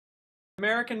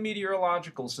American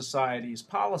Meteorological Society's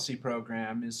policy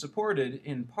program is supported,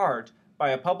 in part,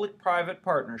 by a public-private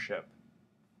partnership.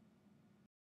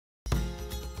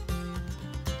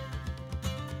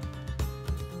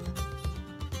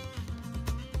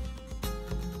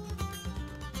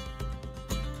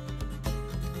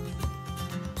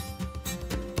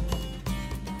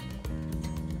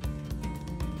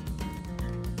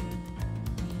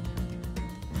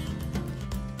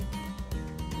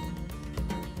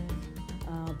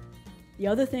 The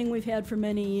other thing we've had for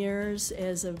many years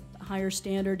as a higher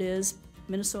standard is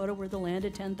Minnesota, we're the land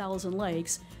of 10,000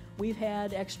 lakes. We've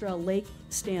had extra lake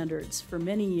standards for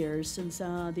many years, since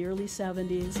the early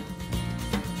 70s.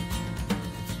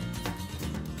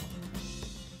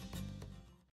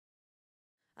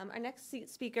 Our next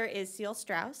speaker is Ceil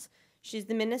Strauss. She's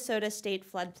the Minnesota State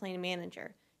Floodplain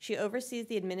Manager. She oversees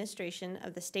the administration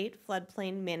of the State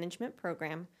Floodplain Management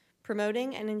Program,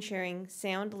 promoting and ensuring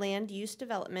sound land use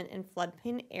development in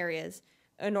floodplain areas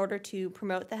in order to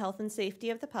promote the health and safety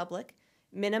of the public,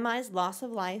 minimize loss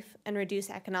of life, and reduce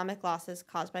economic losses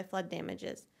caused by flood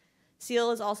damages.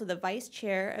 Ceil is also the Vice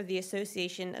Chair of the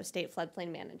Association of State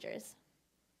Floodplain Managers.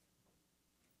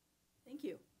 Thank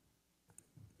you.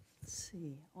 Let's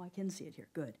see. Oh, I can see it here.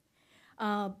 Good.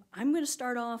 I'm going to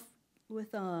start off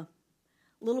with a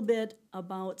little bit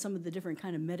about some of the different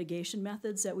kind of mitigation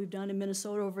methods that we've done in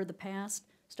Minnesota over the past,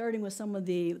 starting with some of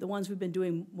the ones we've been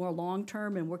doing more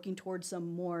long-term and working towards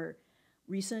some more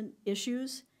recent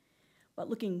issues. But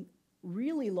looking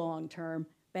really long-term,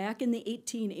 back in the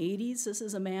 1880s, this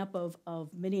is a map of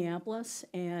Minneapolis,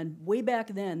 and way back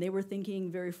then they were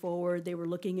thinking very forward. They were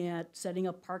looking at setting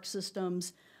up park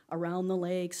systems around the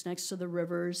lakes, next to the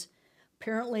rivers.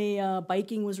 Apparently,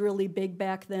 biking was really big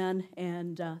back then,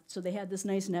 and so they had this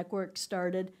nice network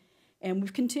started, and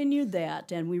we've continued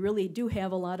that, and we really do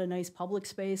have a lot of nice public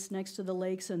space next to the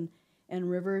lakes and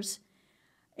rivers,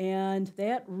 and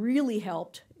that really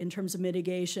helped in terms of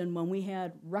mitigation when we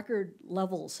had record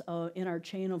levels in our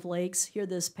chain of lakes here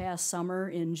this past summer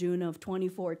in June of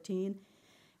 2014,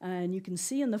 and you can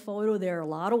see in the photo there a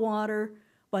lot of water,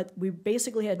 but we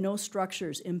basically had no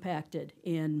structures impacted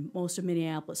in most of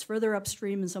Minneapolis. Further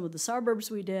upstream in some of the suburbs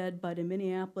we did, but in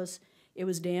Minneapolis it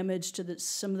was damage to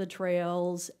some of the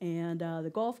trails and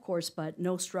the golf course, but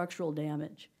no structural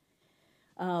damage.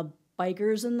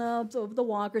 Bikers and the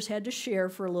walkers had to share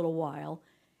for a little while.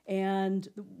 And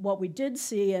what we did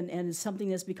see, and is something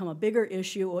that's become a bigger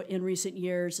issue in recent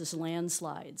years, is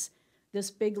landslides.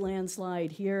 This big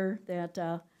landslide here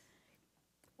that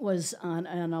was on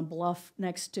a bluff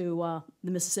next to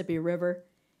the Mississippi River,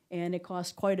 and it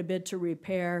cost quite a bit to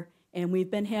repair. And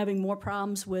we've been having more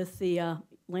problems with the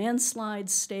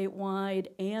landslides statewide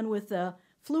and with the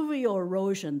fluvial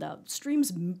erosion, the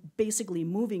streams basically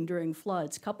moving during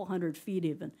floods, a couple hundred feet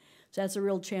even. So that's a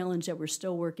real challenge that we're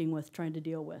still working with, trying to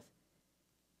deal with.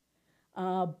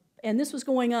 And this was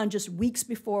going on just weeks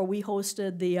before we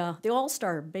hosted the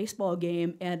All-Star baseball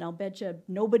game, and I'll bet you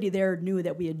nobody there knew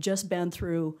that we had just been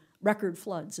through record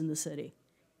floods in the city.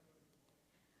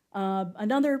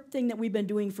 Another thing that we've been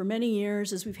doing for many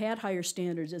years is we've had higher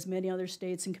standards, as many other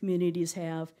states and communities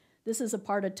have. This is a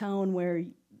part of town where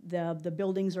the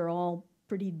buildings are all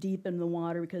pretty deep in the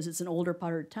water because it's an older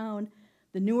part of town.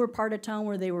 The newer part of town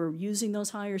where they were using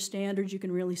those higher standards, you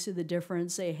can really see the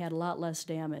difference. They had a lot less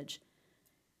damage.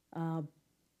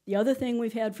 The other thing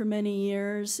we've had for many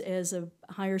years as a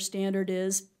higher standard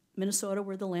is Minnesota,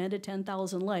 we're the land of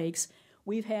 10,000 lakes.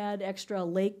 We've had extra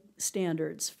lake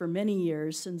standards for many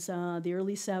years, since the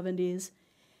early 70s,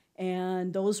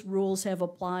 and those rules have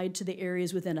applied to the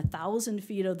areas within 1,000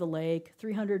 feet of the lake,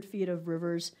 300 feet of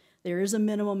rivers. There is a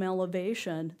minimum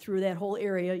elevation through that whole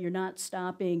area. You're not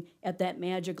stopping at that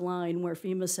magic line where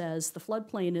FEMA says the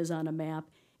floodplain is on a map.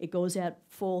 It goes at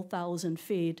full 1,000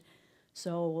 feet.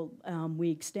 So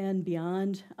we extend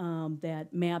beyond that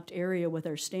mapped area with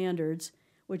our standards,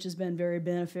 which has been very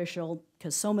beneficial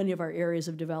because so many of our areas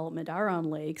of development are on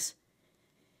lakes.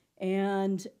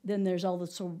 And then there's all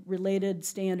the related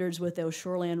standards with those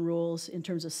shoreland rules in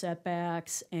terms of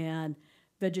setbacks and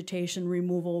vegetation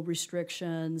removal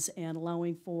restrictions and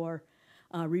allowing for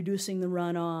reducing the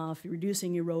runoff,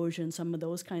 reducing erosion, some of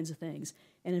those kinds of things.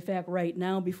 And in fact, right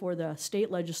now, before the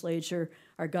state legislature,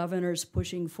 our governor's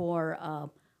pushing for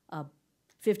a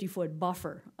 50-foot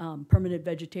buffer, permanent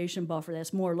vegetation buffer.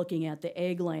 That's more looking at the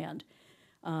ag land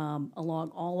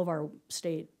along all of our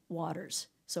state waters.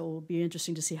 So it'll be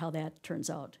interesting to see how that turns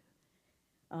out.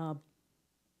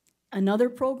 Another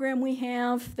program we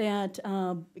have that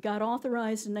got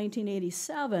authorized in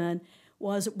 1987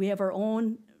 was we have our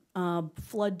own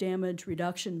flood damage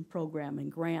reduction program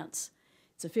and grants.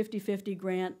 It's a 50-50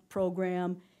 grant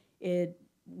program. It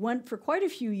went for quite a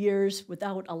few years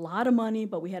without a lot of money,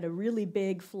 but we had a really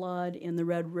big flood in the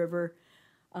Red River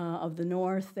of the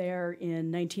North there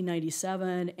in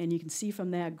 1997, and you can see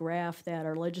from that graph that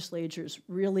our legislature's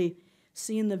really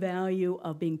seen the value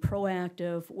of being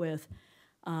proactive with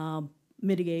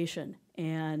mitigation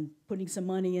and putting some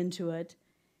money into it.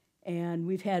 And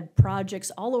we've had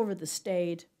projects all over the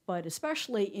state, but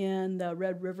especially in the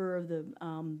Red River of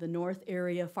the North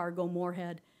area, Fargo,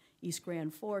 Moorhead, East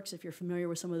Grand Forks, if you're familiar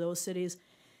with some of those cities.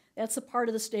 That's the part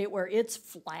of the state where it's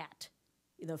flat.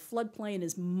 The floodplain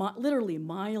is literally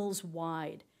miles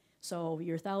wide. So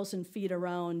your 1,000 feet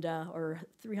around or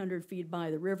 300 feet by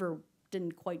the river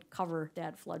didn't quite cover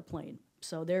that floodplain.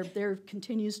 So there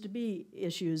continues to be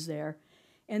issues there.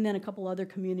 And then a couple other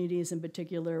communities in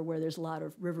particular where there's a lot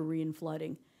of riverine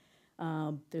flooding.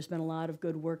 There's been a lot of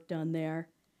good work done there.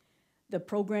 The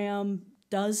program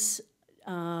does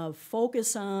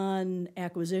focus on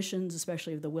acquisitions,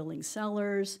 especially of the willing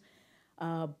sellers.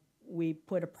 We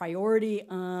put a priority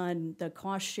on the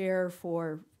cost share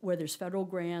for where there's federal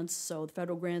grants. So the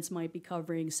federal grants might be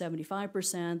covering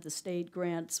 75%. The state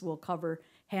grants will cover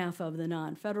half of the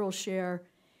non-federal share.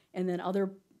 And then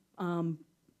other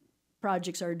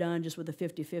projects are done just with a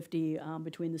 50-50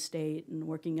 between the state and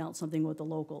working out something with the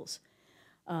locals.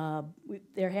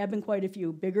 There have been quite a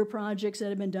few bigger projects that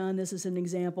have been done. This is an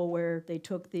example where they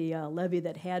took the levee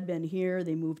that had been here,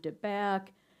 they moved it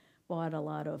back, bought a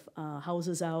lot of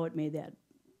houses out, made that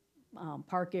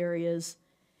park areas.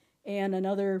 And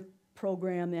another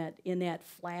program that in that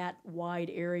flat,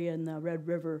 wide area in the Red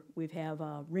River, we have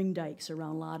ring dikes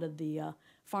around a lot of the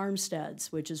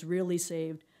farmsteads, which has really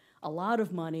saved a lot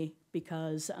of money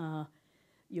because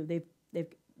they've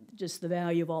just the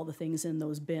value of all the things in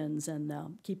those bins and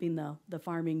keeping the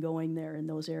farming going there in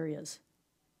those areas.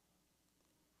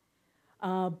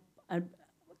 A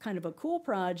kind of a cool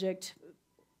project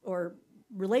or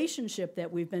relationship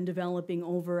that we've been developing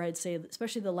over, I'd say,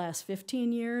 especially the last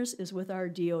 15 years, is with our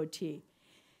DOT.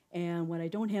 And what I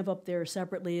don't have up there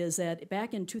separately is that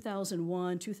back in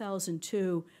 2001,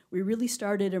 2002, we really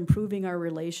started improving our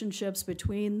relationships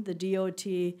between the DOT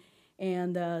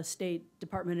and the State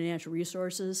Department of Natural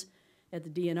Resources. At the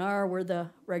DNR, we're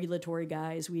the regulatory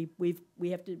guys. You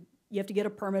have to get a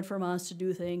permit from us to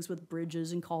do things with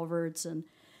bridges and culverts and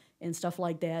stuff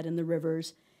like that in the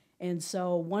rivers. And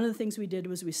so one of the things we did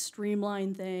was we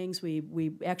streamlined things.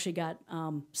 We actually got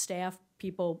staff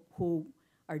people who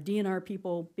are DNR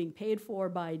people being paid for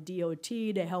by DOT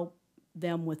to help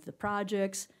them with the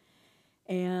projects.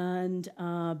 And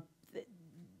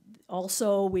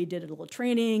also we did a little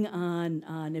training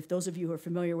on if those of you who are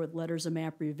familiar with letters of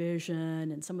map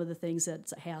revision and some of the things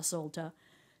that's a hassle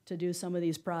to do some of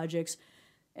these projects.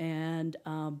 And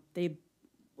they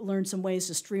learned some ways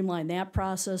to streamline that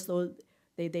process. Though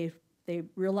they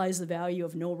realize the value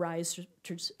of no rise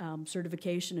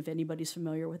certification, if anybody's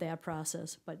familiar with that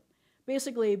process. But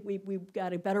basically, we've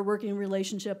got a better working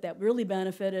relationship that really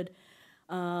benefited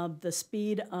the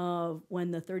speed of when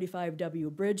the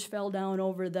 35W bridge fell down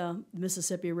over the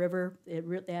Mississippi River.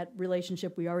 That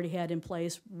relationship we already had in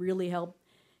place really helped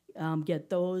get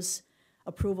those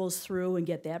approvals through and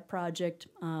get that project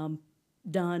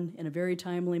done in a very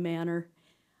timely manner.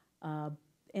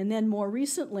 And then more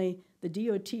recently, the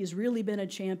DOT has really been a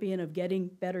champion of getting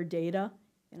better data,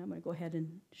 and I'm going to go ahead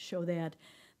and show that.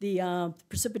 The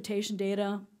precipitation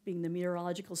data, being the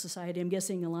Meteorological Society, I'm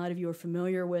guessing a lot of you are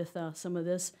familiar with some of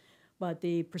this, but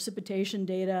the precipitation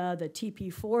data, the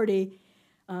TP40,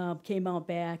 came out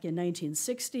back in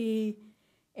 1960,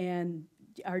 and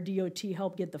our DOT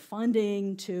helped get the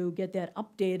funding to get that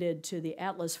updated to the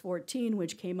Atlas 14,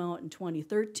 which came out in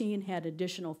 2013, had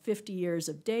additional 50 years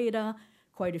of data,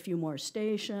 quite a few more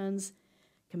stations.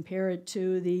 Compare it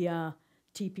to the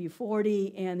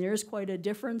TP40, and there's quite a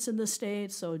difference in the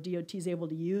state, so DOT is able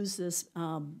to use this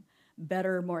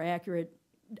better, more accurate,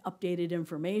 updated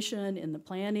information in the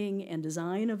planning and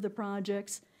design of the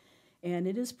projects. And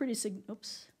it is pretty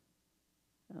oops.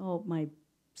 Oh, my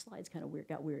slides kind of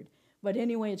got weird. But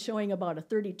anyway, it's showing about a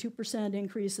 32%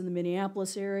 increase in the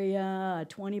Minneapolis area, a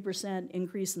 20%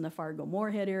 increase in the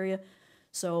Fargo-Moorhead area.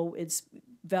 So it's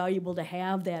valuable to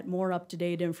have that more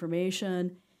up-to-date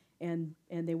information, and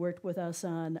they worked with us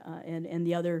on, and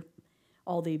the other,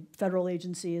 all the federal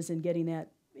agencies in getting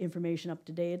that information up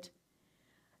to date.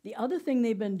 The other thing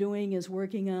they've been doing is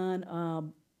working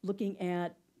on looking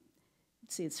at,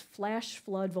 let's see, it's Flash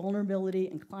Flood Vulnerability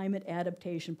and Climate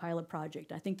Adaptation Pilot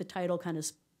Project. I think the title kind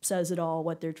of says it all,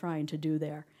 what they're trying to do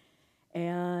there.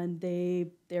 And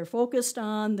they're focused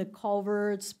on the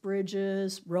culverts,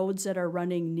 bridges, roads that are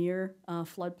running near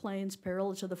floodplains,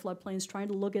 parallel to the floodplains, trying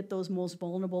to look at those most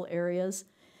vulnerable areas.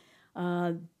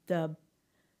 The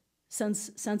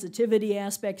sensitivity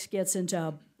aspects gets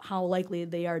into how likely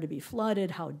they are to be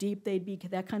flooded, how deep they'd be,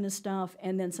 that kind of stuff.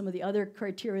 And then some of the other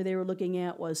criteria they were looking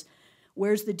at was,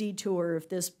 where's the detour if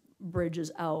this bridge is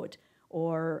out?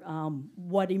 Or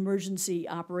what emergency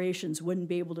operations wouldn't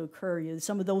be able to occur. You know,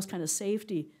 some of those kind of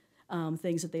safety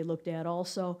things that they looked at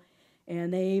also.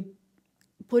 And they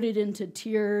put it into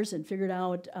tiers and figured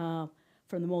out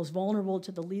from the most vulnerable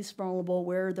to the least vulnerable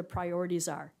where the priorities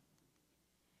are.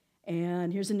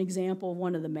 And here's an example of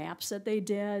one of the maps that they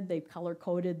did. They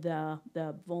color-coded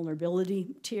the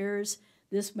vulnerability tiers.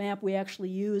 This map we actually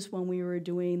used when we were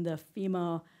doing the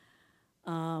FEMA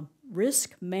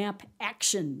risk map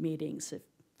action meetings,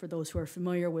 for those who are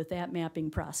familiar with that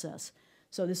mapping process.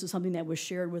 So this is something that was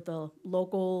shared with the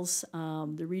locals,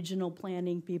 the regional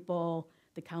planning people,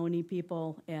 the county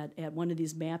people at one of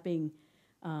these mapping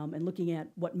and looking at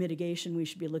what mitigation we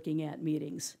should be looking at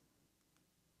meetings.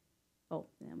 Oh,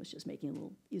 that was just making it a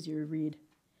little easier to read.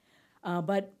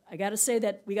 But I got to say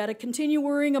that we got to continue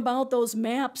worrying about those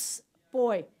maps.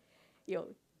 Boy, you know,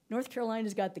 North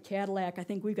Carolina's got the Cadillac. I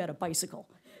think we've got a bicycle.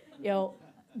 You know,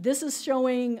 this is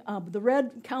showing the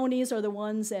red counties are the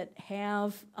ones that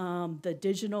have the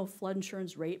digital flood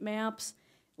insurance rate maps.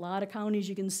 A lot of counties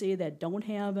you can see that don't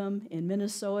have them. In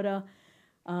Minnesota,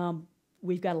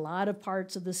 we've got a lot of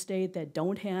parts of the state that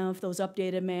don't have those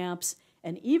updated maps.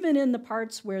 And even in the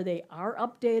parts where they are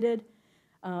updated,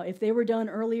 if they were done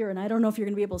earlier, and I don't know if you're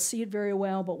going to be able to see it very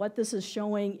well, but what this is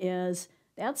showing is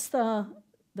that's the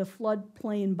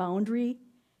floodplain boundary,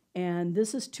 and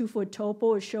this is 2-foot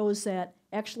topo. It shows that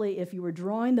actually if you were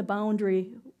drawing the boundary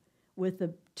with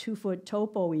the 2-foot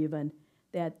topo even,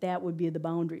 that would be the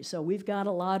boundary. So we've got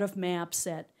a lot of maps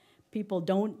that people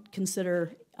don't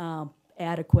consider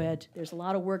adequate. There's a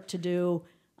lot of work to do.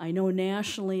 I know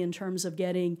nationally in terms of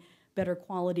getting better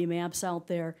quality maps out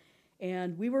there.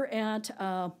 And we were at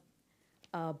an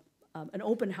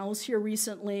open house here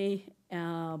recently,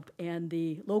 and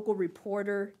the local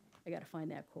reporter, I got to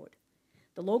find that quote.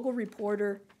 The local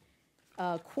reporter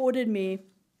quoted me,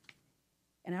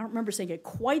 and I don't remember saying it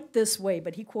quite this way,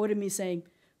 but he quoted me saying,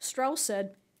 Strauss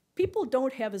said, people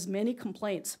don't have as many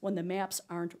complaints when the maps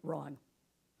aren't wrong.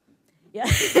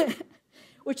 Yeah,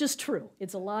 which is true.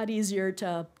 It's a lot easier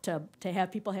to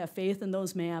have people have faith in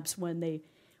those maps when they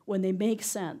make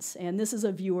sense. And this is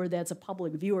a viewer that's a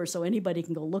public viewer, so anybody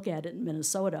can go look at it in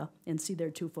Minnesota and see their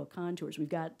 2-foot contours. We've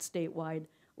got statewide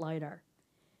LIDAR.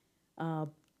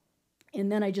 And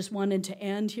then I just wanted to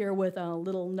end here with a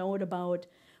little note about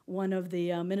one of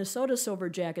the Minnesota Silver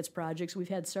Jackets projects. We've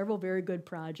had several very good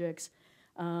projects.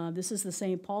 This is the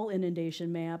St. Paul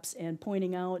inundation maps, and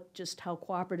pointing out just how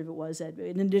cooperative it was.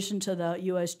 In addition to the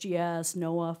USGS,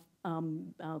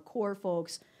 NOAA, Corps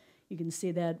folks, you can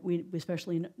see that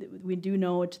we do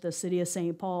know the city of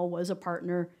St. Paul was a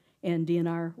partner, and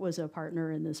DNR was a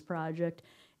partner in this project.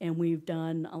 And we've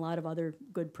done a lot of other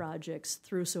good projects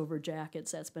through Silver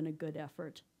Jackets. That's been a good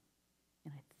effort.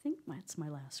 And I think that's my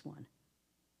last one.